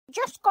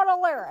Just got a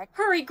lyric.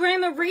 Hurry,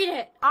 Grandma, read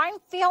it. I'm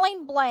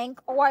feeling blank.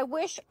 Oh, I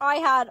wish I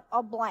had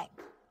a blank.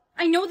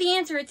 I know the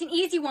answer. It's an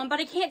easy one, but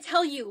I can't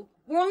tell you.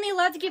 We're only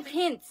allowed to give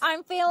hints.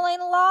 I'm feeling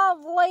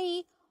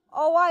lovely.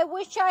 Oh, I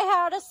wish I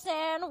had a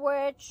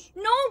sandwich.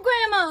 No,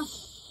 Grandma.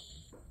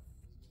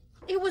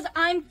 It was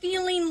I'm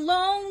feeling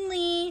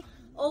lonely.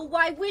 Oh,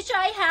 I wish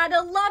I had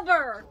a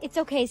lover. It's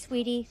okay,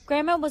 sweetie.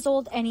 Grandma was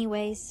old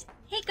anyways.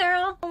 Hey,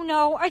 girl. Oh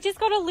no, I just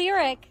got a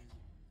lyric.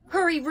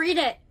 Hurry, read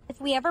it. If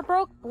we ever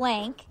broke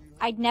blank,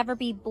 I'd never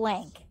be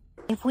blank.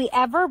 If we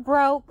ever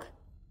broke,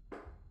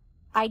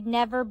 I'd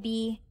never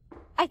be...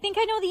 I think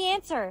I know the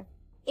answer.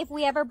 If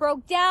we ever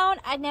broke down,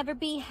 I'd never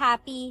be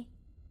happy.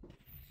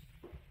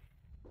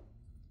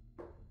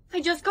 I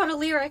just got a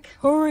lyric.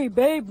 Hurry,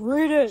 babe,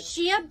 read it.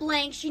 She a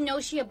blank, she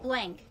knows she a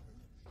blank.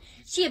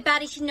 She a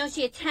baddie, she knows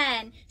she a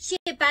 10. She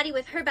a baddie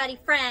with her baddie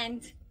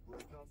friend.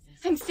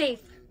 I'm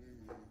safe.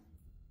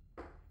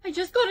 I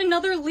just got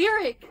another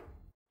lyric.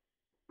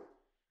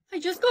 I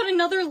just got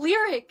another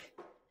lyric.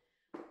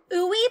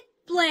 Ooey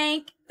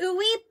blank,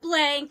 ooey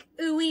blank,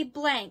 ooey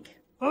blank.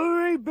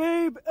 Hurry,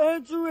 babe,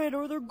 answer it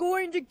or they're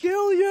going to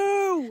kill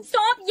you.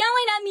 Stop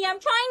yelling at me, I'm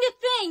trying to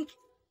think.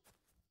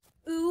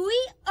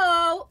 Ooey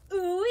oh,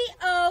 ooey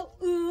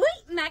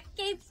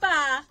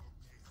makefa.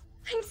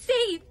 I'm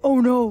safe.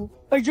 Oh no,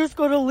 I just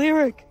got a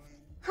lyric.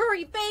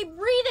 Hurry, babe,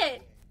 read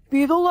it.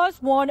 Be the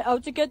last one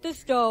out to get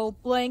this dough,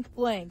 blank,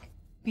 blank.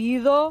 Be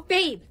the...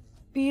 Babe.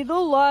 Be the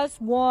last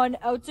one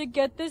out to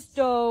get this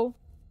dough.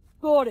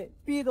 Got it.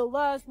 Be the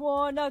last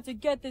one out to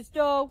get this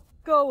dough.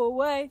 Go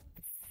away.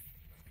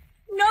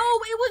 No,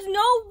 it was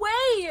no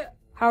way.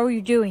 How are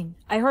you doing?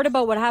 I heard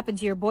about what happened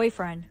to your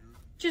boyfriend.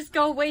 Just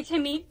go away,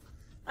 Timmy.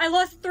 I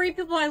lost 3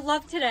 people I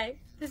love today.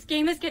 This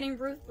game is getting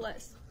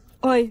ruthless.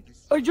 I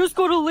just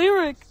got a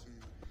lyric.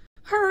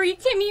 Hurry,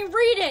 Timmy,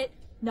 read it.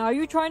 Now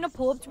you're trying to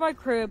pull up to my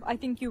crib. I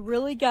think you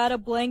really gotta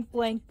blank,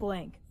 blank,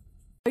 blank.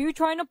 Are you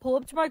trying to pull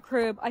up to my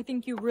crib? I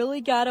think you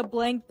really gotta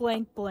blank,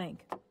 blank,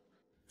 blank.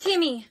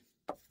 Timmy.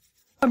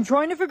 I'm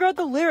trying to figure out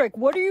the lyric.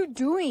 What are you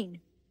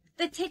doing?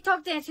 The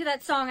TikTok dance to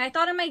that song. I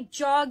thought it might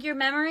jog your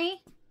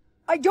memory.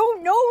 I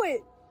don't know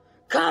it.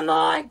 Come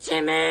on,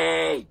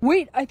 Timmy.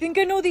 Wait, I think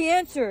I know the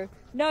answer.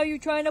 Now you're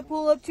trying to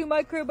pull up to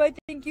my crib. I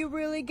think you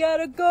really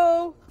gotta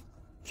go.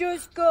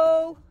 Just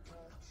go.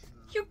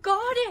 You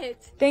got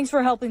it. Thanks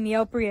for helping me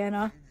out,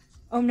 Brianna.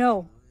 Oh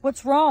no,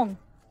 what's wrong?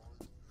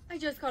 I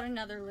just got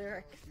another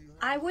lyric.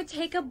 I would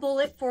take a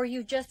bullet for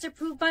you just to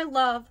prove my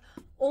love,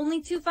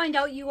 only to find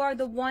out you are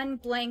the one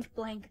blank,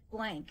 blank,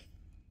 blank.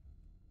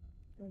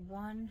 The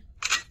one...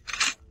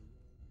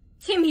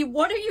 Timmy,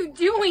 what are you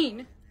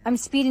doing? I'm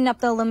speeding up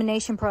the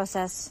elimination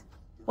process.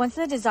 Once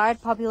the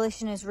desired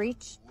population is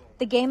reached,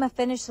 the game of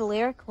Finish the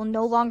Lyric will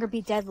no longer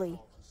be deadly.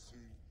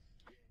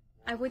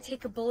 I would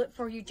take a bullet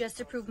for you just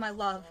to prove my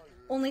love,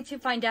 only to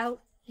find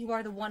out you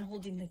are the one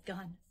holding the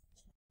gun.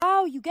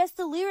 Oh, you guessed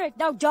the lyric.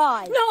 Now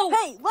die. No!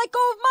 Hey, let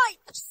go of my...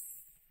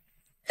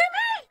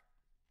 Timmy!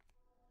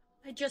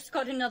 I just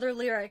got another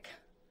lyric.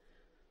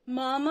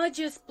 Mama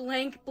just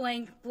blank,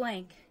 blank,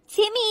 blank.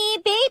 Timmy,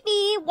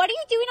 baby, what are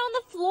you doing on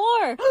the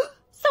floor?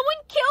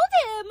 Someone killed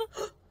him!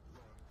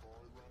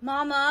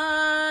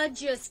 Mama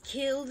just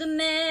killed a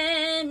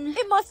man.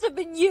 It must have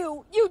been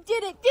you. You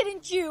did it,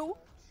 didn't you?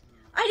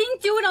 I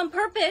didn't do it on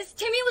purpose.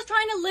 Timmy was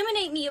trying to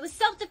eliminate me. It was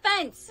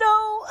self-defense.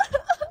 No,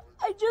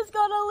 I just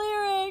got a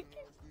lyric.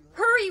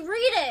 Hurry,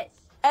 read it.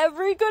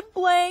 Every good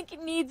blank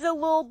needs a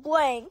little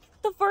blank.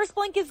 The first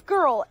blank is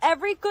girl.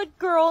 Every good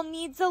girl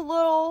needs a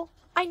little...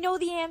 I know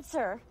the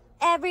answer.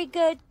 Every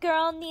good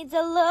girl needs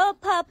a little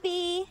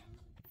puppy.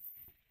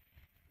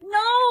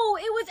 No,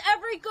 it was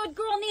every good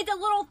girl needs a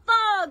little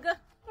thug.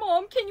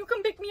 Mom, can you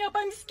come pick me up?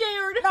 I'm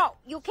scared. No,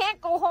 you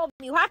can't go home.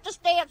 You have to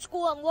stay at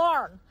school and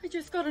learn. I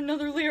just got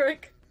another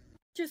lyric.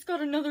 Hurry,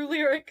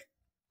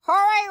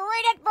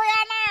 read it,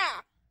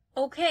 Brianna.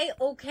 Okay.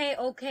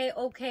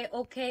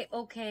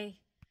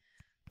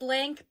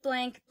 Blank,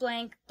 blank,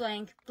 blank,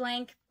 blank,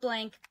 blank,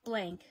 blank,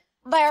 blank.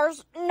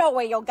 There's no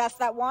way you'll guess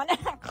that one.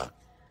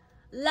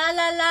 La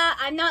la la,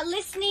 I'm not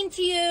listening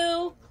to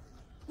you.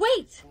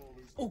 Wait.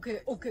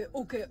 Okay. La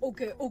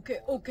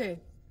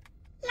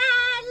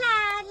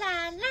la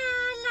la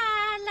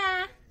la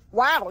la.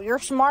 Wow, you're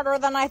smarter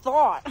than I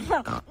thought.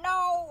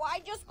 No, I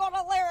just got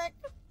a lyric.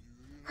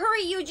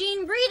 Hurry,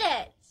 Eugene, read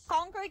it.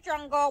 Concrete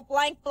jungle,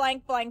 blank,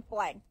 blank, blank,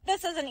 blank.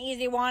 This is an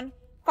easy one.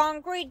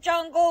 Concrete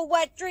jungle,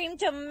 wet dream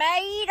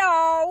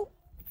tomato.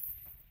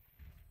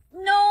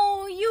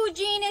 No,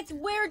 Eugene, it's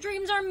where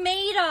dreams are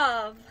made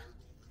of.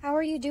 How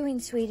are you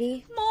doing,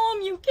 sweetie?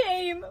 Mom, you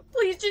came.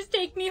 Please just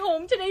take me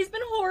home. Today's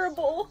been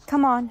horrible.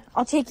 Come on,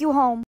 I'll take you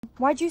home.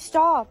 Why'd you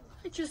stop?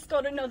 I just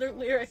got another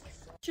lyric.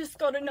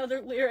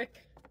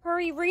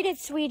 Hurry, read it,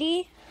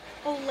 sweetie.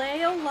 Olay,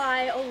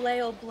 olay,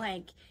 olay, oh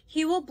blank.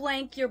 He will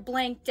blank your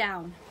blank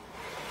down.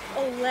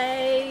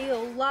 Olay,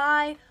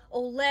 olay,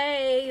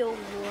 olay, oh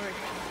Lord.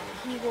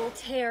 He will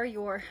tear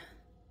your...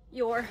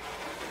 I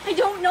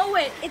don't know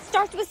it. It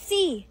starts with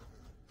C.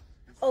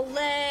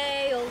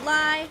 Olay,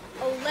 olay,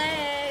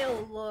 olay,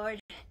 oh Lord.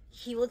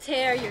 He will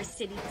tear your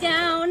city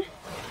down.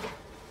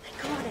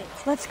 I got it.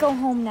 Let's go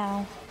home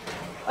now.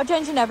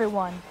 Attention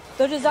everyone.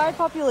 The desired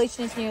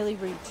population is nearly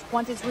reached.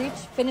 Once it's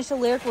reached, finish the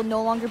lyric will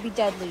no longer be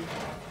deadly.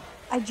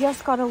 I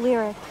just got a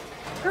lyric.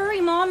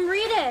 Hurry, Mom,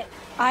 read it.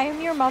 I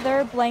am your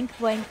mother, blank,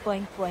 blank,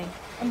 blank, blank.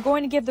 I'm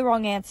going to give the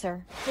wrong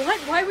answer. What?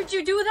 Why would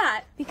you do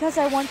that? Because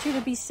I want you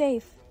to be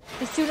safe.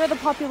 The sooner the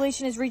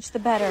population is reached, the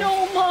better.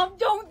 No, Mom,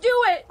 don't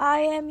do it. I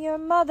am your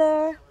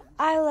mother.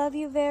 I love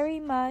you very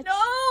much.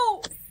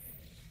 No!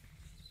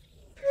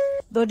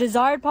 The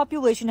desired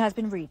population has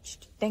been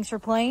reached. Thanks for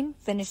playing.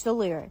 Finish the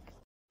lyric.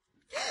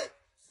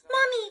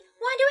 Mommy,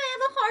 why do I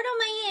have a heart on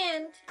my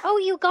hand? Oh,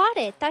 you got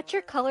it. That's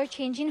your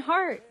color-changing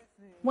heart.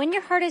 When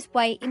your heart is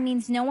white, it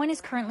means no one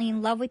is currently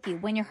in love with you.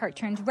 When your heart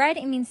turns red,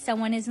 it means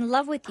someone is in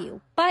love with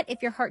you. But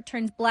if your heart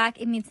turns black,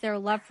 it means their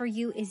love for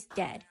you is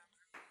dead.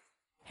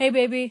 Hey,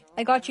 baby.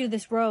 I got you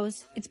this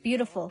rose. It's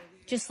beautiful.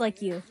 Just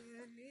like you.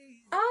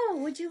 Oh,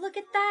 would you look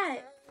at that?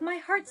 My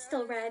heart's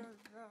still red.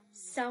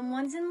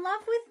 Someone's in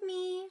love with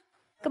me.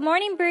 Good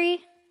morning,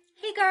 Bree.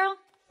 Hey, girl.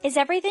 Is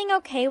everything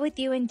okay with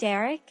you and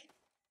Derek?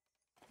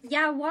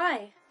 Yeah,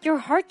 why? Your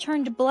heart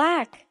turned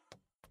black.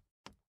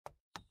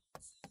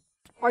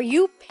 Are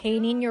you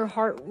painting your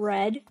heart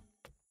red?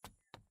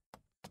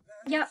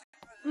 Yeah,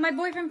 my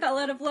boyfriend fell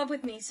out of love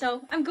with me,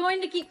 so I'm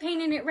going to keep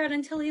painting it red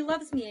until he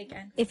loves me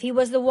again. If he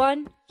was the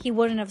one, he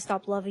wouldn't have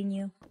stopped loving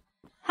you.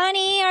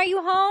 Honey, are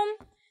you home?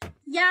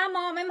 Yeah,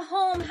 Mom, I'm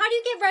home. How do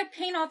you get red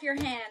paint off your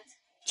hand?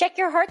 Check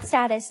your heart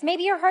status.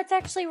 Maybe your heart's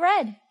actually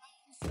red.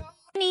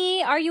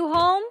 Honey, are you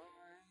home?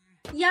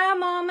 Yeah,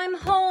 Mom, I'm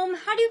home.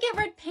 How do you get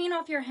red paint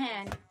off your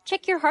hand?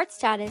 Check your heart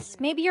status.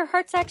 Maybe your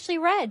heart's actually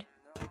red.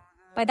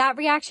 By that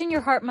reaction,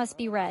 your heart must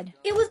be red.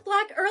 It was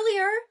black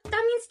earlier.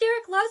 That means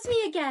Derek loves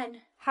me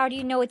again. How do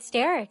you know it's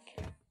Derek?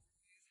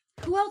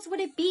 Who else would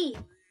it be?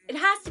 It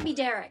has to be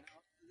Derek.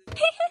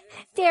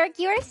 Derek,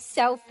 you're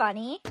so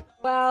funny.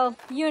 Well,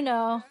 you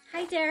know.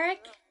 Hi,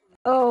 Derek.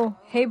 Oh,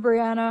 hey,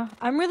 Brianna.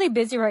 I'm really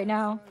busy right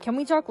now. Can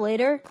we talk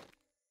later?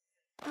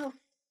 Oh,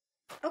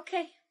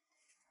 okay.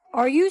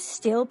 Are you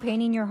still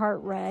painting your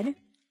heart red?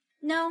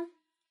 No.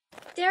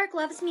 Derek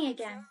loves me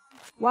again.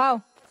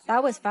 Wow,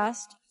 that was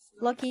fast.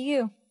 Lucky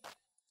you.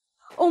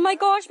 Oh my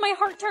gosh, my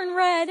heart turned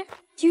red.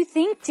 Do you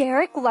think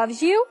Derek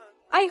loves you?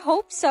 I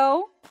hope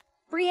so.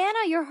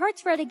 Brianna, your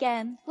heart's red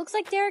again. Looks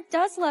like Derek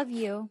does love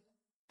you.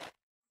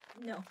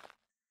 No.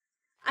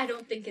 I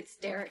don't think it's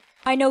Derek.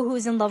 I know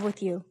who's in love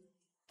with you.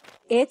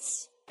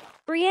 It's...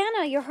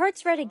 Brianna, your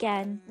heart's red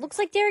again. Looks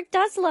like Derek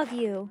does love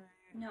you.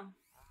 No.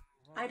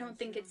 I don't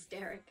think it's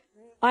Derek.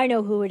 I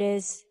know who it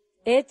is.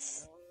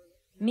 It's...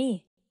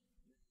 me.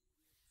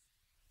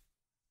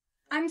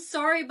 I'm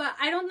sorry, but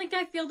I don't think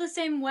I feel the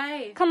same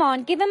way. Come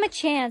on, give him a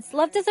chance.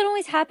 Love doesn't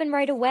always happen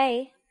right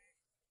away.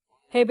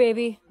 Hey,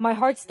 baby. My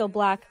heart's still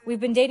black. We've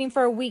been dating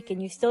for a week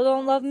and you still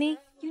don't love me?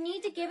 You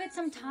need to give it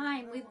some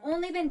time. We've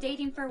only been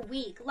dating for a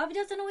week. Love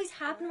doesn't always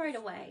happen right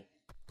away.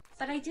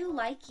 But I do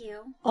like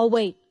you. I'll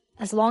wait.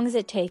 As long as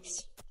it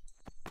takes.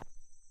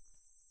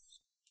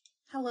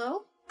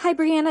 Hello? Hi,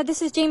 Brianna.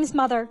 This is James'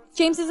 mother.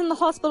 James is in the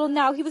hospital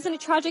now. He was in a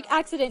tragic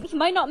accident. He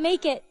might not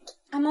make it.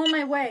 I'm on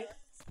my way.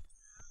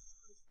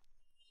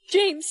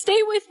 James,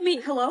 stay with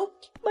me. Hello?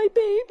 My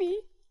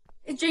baby.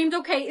 Is James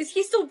okay? Is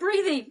he still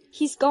breathing?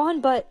 He's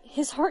gone, but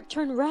his heart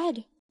turned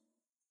red.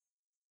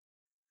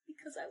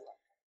 Because I love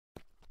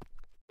him.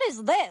 What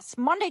is this?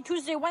 Monday,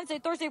 Tuesday, Wednesday,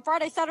 Thursday,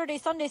 Friday, Saturday,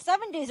 Sunday,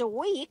 7 days a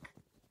week?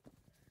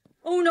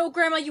 Oh no,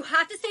 Grandma, you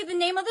have to say the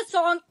name of the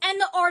song and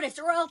the artist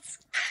or else...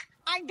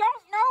 I don't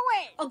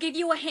know it. I'll give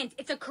you a hint.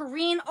 It's a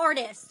Korean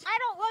artist. I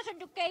don't listen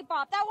to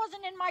K-pop. That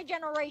wasn't in my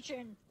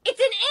generation. It's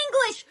in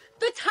English!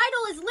 The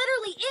title is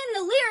literally in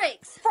the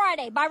lyrics!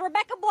 Friday by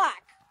Rebecca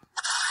Black.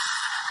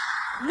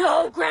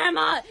 No,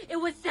 Grandma! It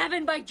was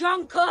 7 by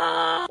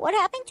Jungkook! What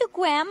happened to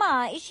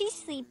Grandma? Is she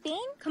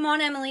sleeping? Come on,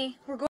 Emily.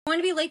 We're going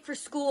to be late for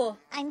school.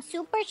 I'm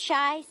super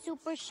shy,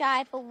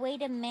 but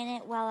wait a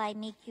minute while I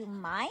make you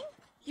mine?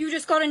 You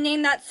just gotta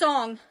name that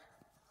song.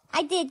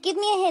 I did. Give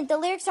me a hint. The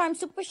lyrics are I'm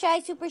super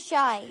shy.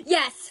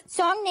 Yes!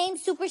 Song name,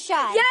 Super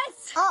Shy.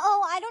 Yes!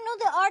 Uh-oh, I don't know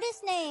the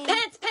artist name.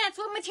 Pants!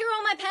 What material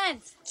on my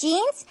pants?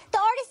 Jeans? The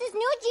artist is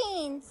New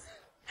Jeans.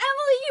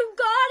 Emily, you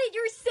got it!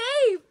 You're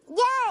safe!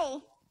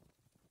 Yay!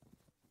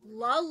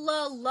 La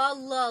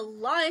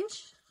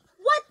lunch?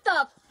 What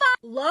the fuck?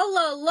 La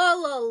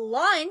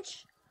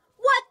lunch?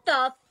 What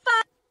the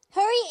fuck?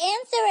 Hurry,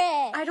 answer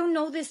it. I don't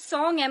know this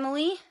song,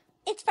 Emily.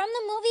 It's from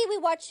the movie we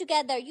watched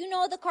together. You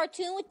know, the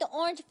cartoon with the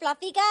orange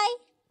fluffy guy?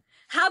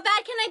 How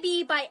Bad Can I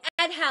Be by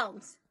Ed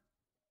Helms.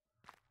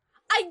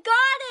 I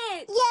got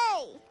it!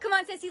 Yay! Come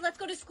on, Sissy, let's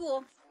go to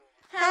school.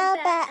 How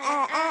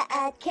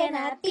bad can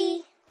I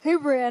be? Hey,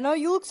 Brianna,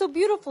 you look so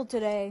beautiful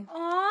today.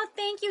 Aw,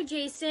 thank you,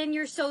 Jason.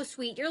 You're so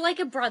sweet. You're like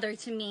a brother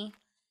to me.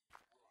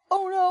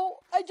 Oh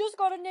no, I just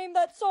gotta name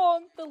that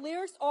song. The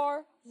lyrics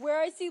are,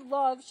 where I see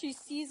love, she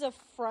sees a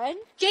friend.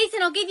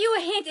 Jason, I'll give you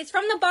a hint. It's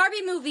from the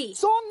Barbie movie.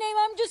 Song name,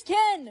 I'm just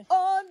Ken.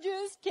 I'm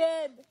just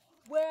Ken.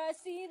 Where I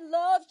see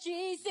love,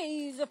 she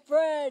sees a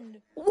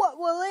friend. What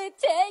will it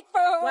take for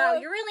her? Wow,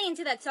 you're really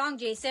into that song,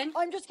 Jason.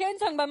 I'm Just Kidding,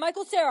 sung by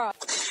Michael Cera.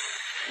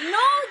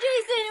 No,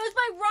 Jason, it was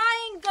by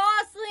Ryan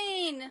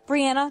Gosling.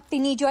 Brianna, they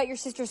need you at your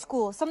sister's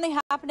school. Something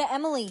happened to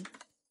Emily.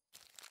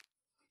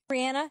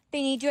 Brianna,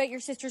 they need you at your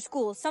sister's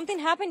school. Something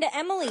happened to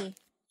Emily.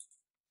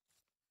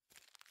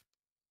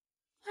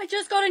 I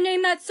just gotta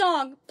name that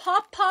song.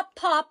 Pop, pop,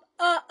 pop,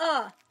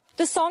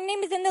 The song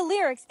name is in the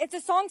lyrics. It's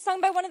a song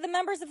sung by one of the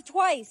members of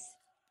Twice.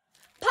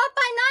 Pop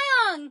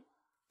by Nayeon.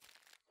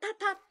 Pop,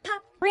 pop,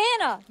 pop.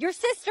 Brianna, your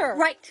sister.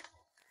 Right.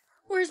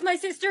 Where's my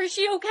sister? Is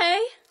she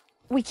okay?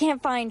 We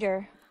can't find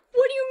her.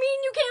 What do you mean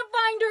you can't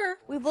find her?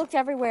 We've looked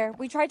everywhere.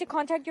 We tried to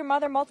contact your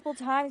mother multiple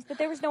times, but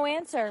there was no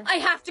answer. I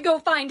have to go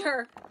find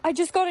her. I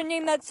just gotta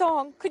name that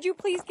song. Could you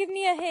please give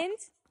me a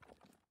hint?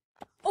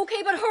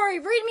 Okay, but hurry,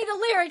 read me the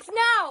lyrics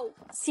now.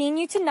 Seeing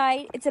you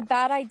tonight, it's a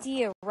bad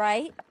idea,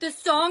 right? The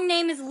song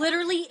name is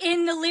literally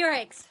in the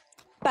lyrics.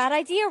 Bad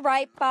Idea,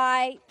 right,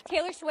 by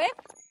Taylor Swift?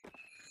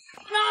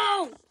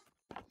 No!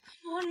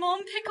 Come on, Mom,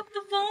 pick up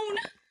the phone.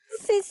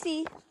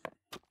 Sissy,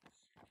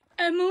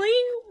 Emily,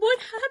 what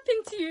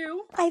happened to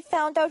you? I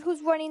found out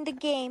who's running the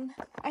game.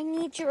 I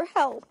need your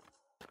help.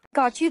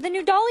 Got you the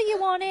new dolly you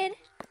wanted.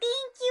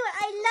 Thank you,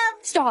 I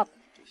love... Stop.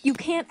 You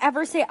can't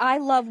ever say I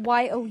love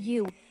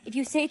YOU. If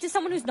you say it to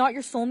someone who's not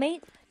your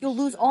soulmate, you'll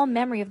lose all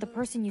memory of the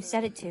person you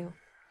said it to.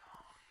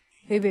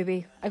 Hey,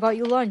 baby, I got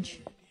you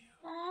lunch.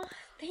 Aw,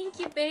 thank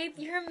you, babe.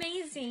 You're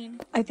amazing.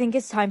 I think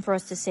it's time for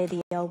us to say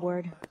the L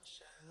word.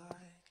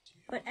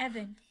 But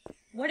Evan,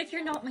 what if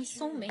you're not my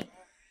soulmate?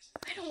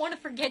 I don't want to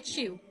forget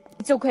you.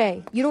 It's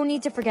okay. You don't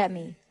need to forget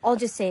me. I'll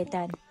just say it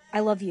then.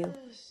 I love you.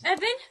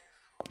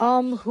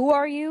 Evan? Who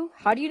are you?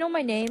 How do you know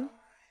my name?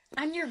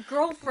 I'm your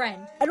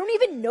girlfriend. I don't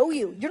even know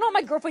you. You're not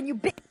my girlfriend, you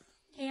bitch.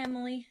 Hey,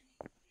 Emily.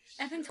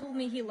 Evan told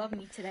me he loved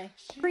me today.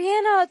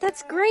 Brianna,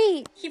 that's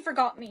great. He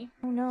forgot me.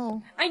 Oh,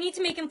 no. I need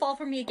to make him fall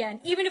for me again.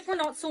 Even if we're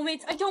not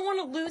soulmates, I don't want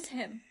to lose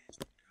him.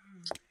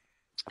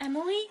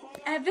 Emily?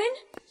 Evan?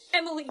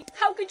 Emily,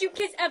 how could you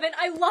kiss Evan?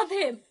 I love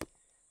him.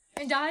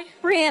 And I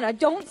Brianna,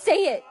 don't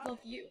say it. love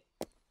you.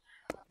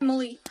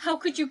 Emily, how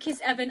could you kiss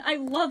Evan? I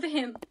love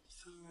him.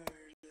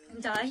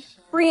 And I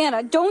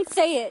Brianna, don't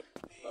say it.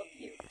 love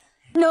you.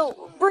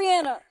 No,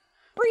 Brianna.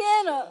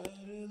 Brianna.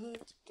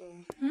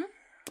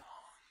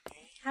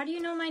 How do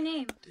you know my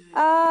name?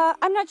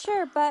 I'm not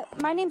sure,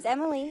 but my name's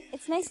Emily.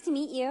 It's nice to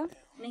meet you.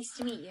 Nice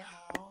to meet you.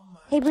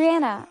 Hey,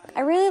 Brianna, I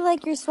really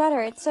like your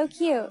sweater. It's so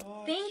cute.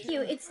 Thank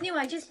you. It's new.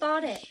 I just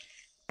bought it.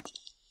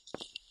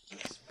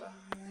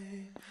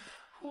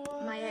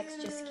 My ex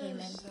just came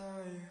in.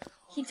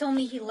 He told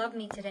me he loved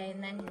me today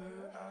and then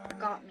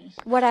forgot me.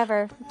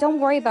 Whatever. Don't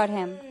worry about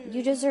him.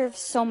 You deserve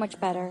so much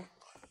better.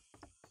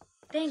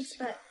 Thanks,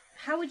 but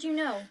how would you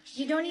know?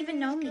 You don't even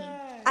know me.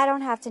 I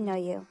don't have to know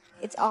you.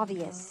 It's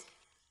obvious.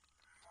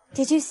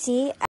 Did you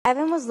see?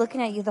 Evan was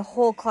looking at you the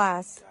whole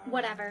class.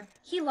 Whatever.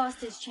 He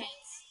lost his chance.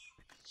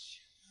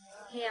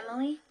 Hey,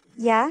 Emily.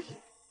 Yeah?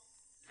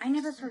 I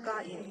never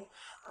forgot you.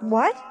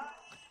 What?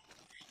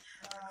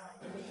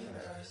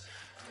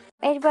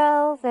 Red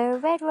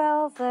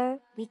Rover,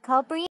 we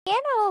call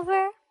Brianna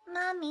over.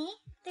 Mommy,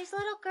 there's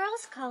little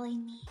girls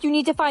calling me. You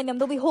need to find them.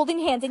 They'll be holding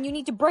hands and you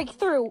need to break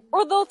through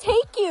or they'll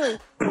take you.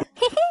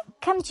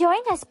 Come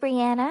join us,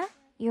 Brianna.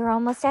 You're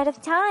almost out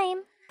of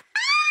time.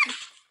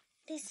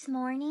 This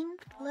morning,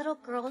 little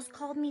girls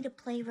called me to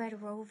play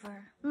Red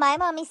Rover. My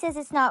mommy says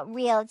it's not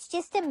real. It's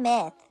just a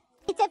myth.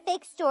 It's a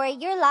fake story.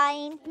 You're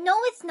lying. No,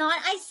 it's not.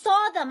 I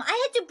saw them.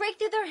 I had to break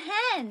through their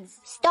hands.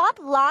 Stop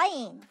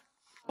lying.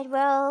 Red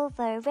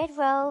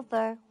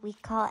Rover, we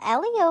call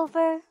Ellie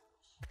over.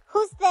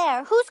 Who's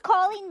there? Who's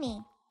calling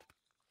me?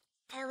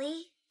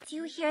 Ellie, do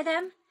you hear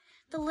them?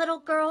 The little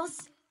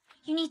girls?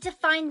 You need to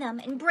find them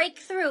and break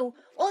through,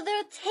 or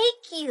they'll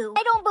take you.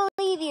 I don't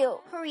believe you.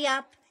 Hurry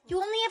up. You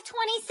only have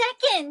 20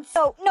 seconds.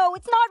 No,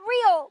 it's not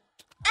real.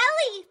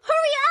 Ellie,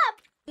 hurry up.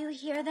 You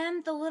hear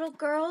them? The little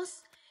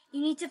girls?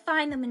 You need to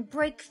find them and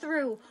break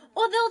through,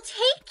 or they'll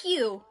take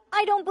you.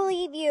 I don't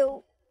believe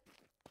you.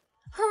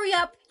 Hurry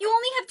up. You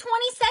only have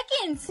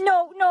 20 seconds.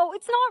 No,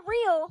 it's not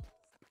real.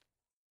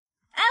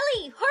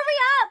 Ellie, hurry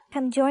up.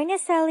 Come join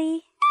us,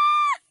 Ellie.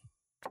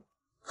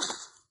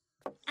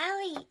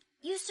 Ellie,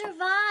 you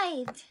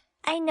survived.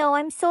 I know,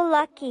 I'm so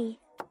lucky.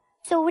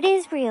 So it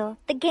is real.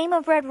 The game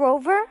of Red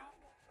Rover?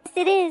 Yes,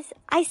 it is.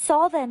 I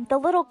saw them, the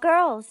little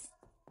girls.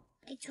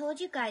 I told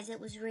you guys it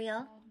was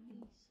real.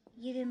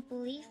 You didn't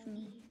believe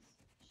me.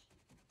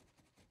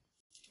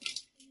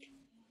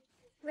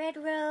 Red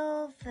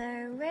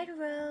Rover.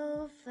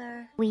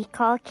 We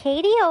call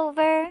Katie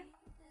over.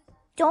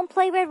 Don't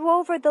play Red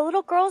Rover. The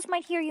little girls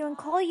might hear you and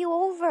call you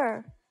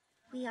over.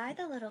 We are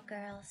the little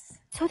girls.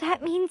 So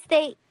that means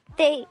they...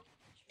 They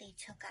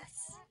took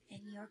us, and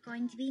you're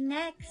going to be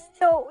next.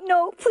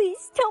 No,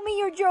 please tell me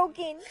you're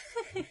joking.